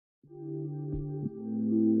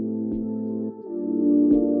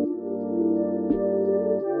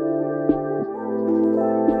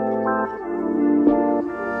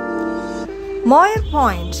Moir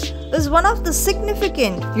Point is one of the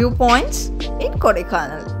significant viewpoints in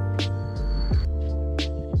Kodaikanal.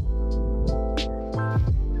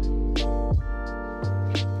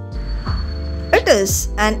 It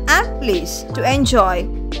is an apt place to enjoy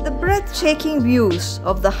the breathtaking views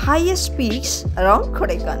of the highest peaks around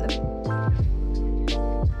Kodaikanal.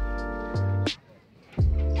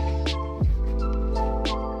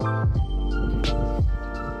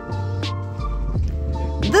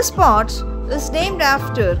 This spot is named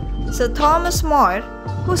after Sir Thomas Moir,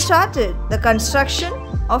 who started the construction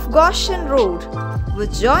of Goshen Road,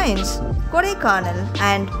 which joins Kodaikanal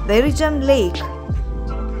and Verijam Lake.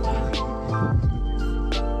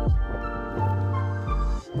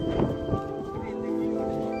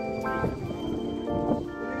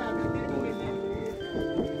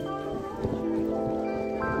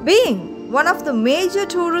 Being one of the major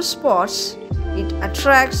tourist spots, it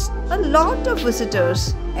attracts a lot of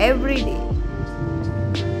visitors every day.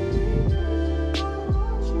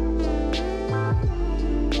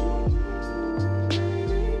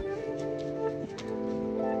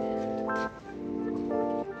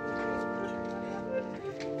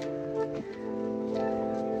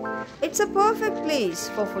 It's a perfect place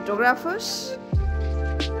for photographers.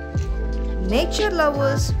 Nature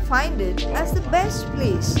lovers find it as the best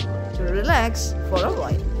place to relax for a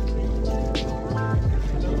while.